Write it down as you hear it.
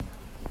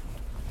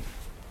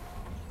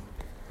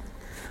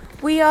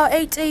We are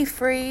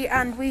 8A3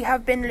 and we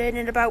have been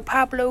learning about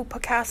Pablo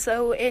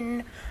Picasso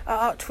in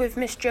art with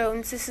Miss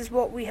Jones. This is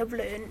what we have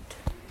learned.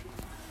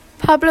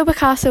 Pablo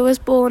Picasso was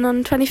born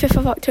on 25th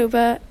of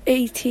October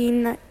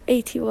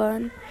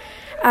 1881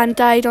 and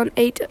died on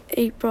 8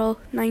 April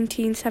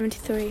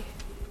 1973.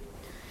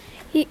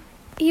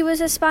 He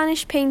was a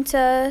Spanish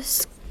painter,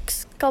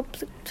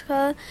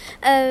 sculptor,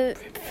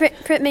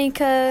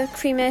 printmaker,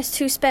 creamist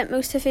who spent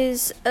most of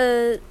his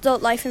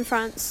adult life in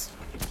France.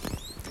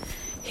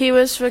 He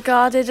was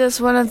regarded as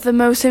one of the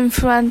most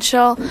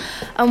influential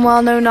and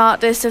well-known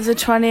artists of the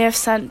 20th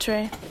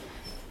century.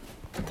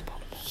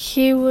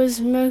 He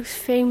was most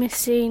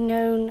famously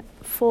known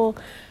for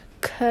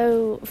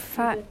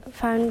co-founding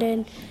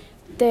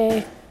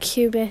the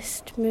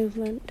Cubist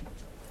movement.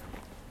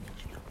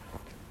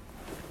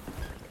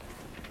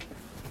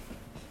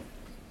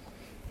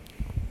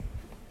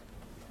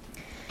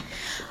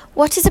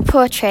 What is a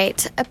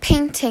portrait? A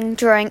painting,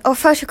 drawing, or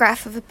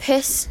photograph of a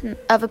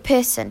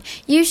person,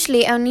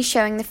 usually only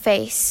showing the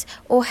face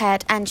or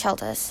head and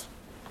shoulders.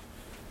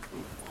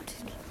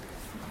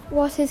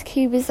 What is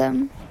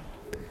cubism?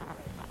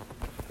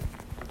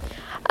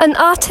 An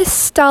artist's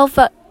style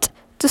that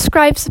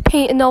describes the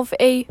painting of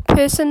a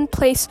person,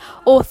 place,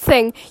 or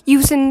thing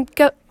using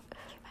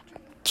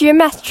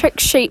geometric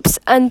shapes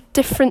and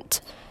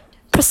different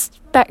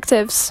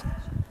perspectives.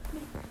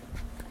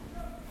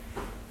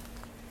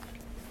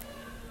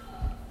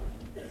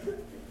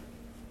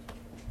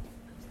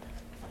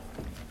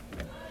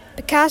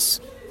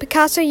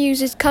 Picasso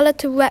uses colour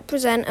to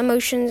represent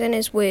emotions in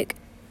his work.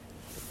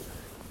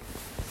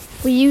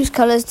 We use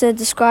colours to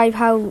describe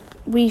how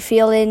we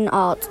feel in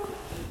art.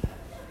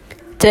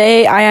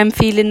 Today I am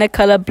feeling the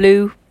colour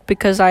blue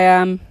because I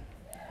am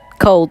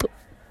cold.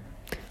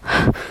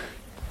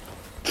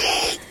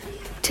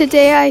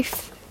 Today I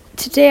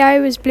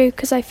was blue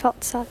because I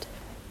felt sad.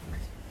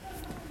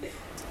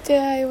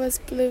 Today I was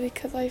blue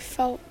because I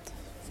felt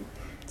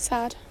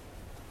sad.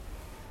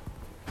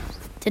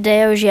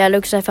 Today I was yellow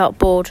because I felt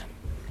bored.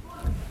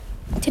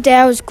 Today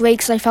I was grey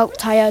because I felt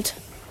tired.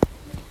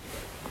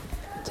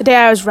 Today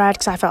I was red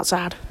because I felt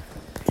sad.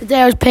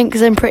 Today I was pink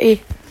because I'm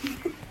pretty.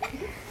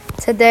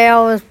 Today I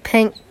was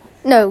pink.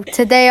 No,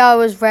 today I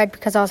was red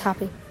because I was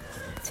happy.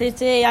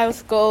 Today I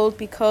was gold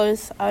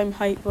because I'm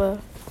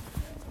hyper.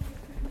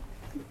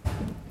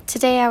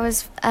 Today I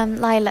was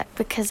lilac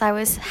because I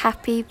was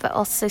happy but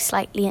also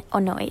slightly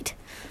annoyed.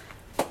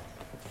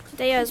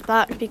 Today I was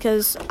black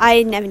because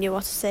I never knew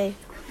what to say.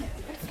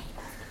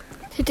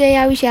 Today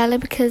I was yellow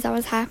because I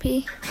was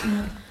happy.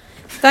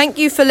 Thank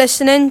you for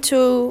listening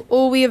to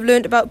all we have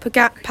learnt about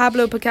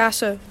Pablo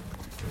Picasso.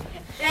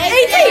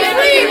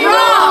 83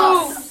 Rock!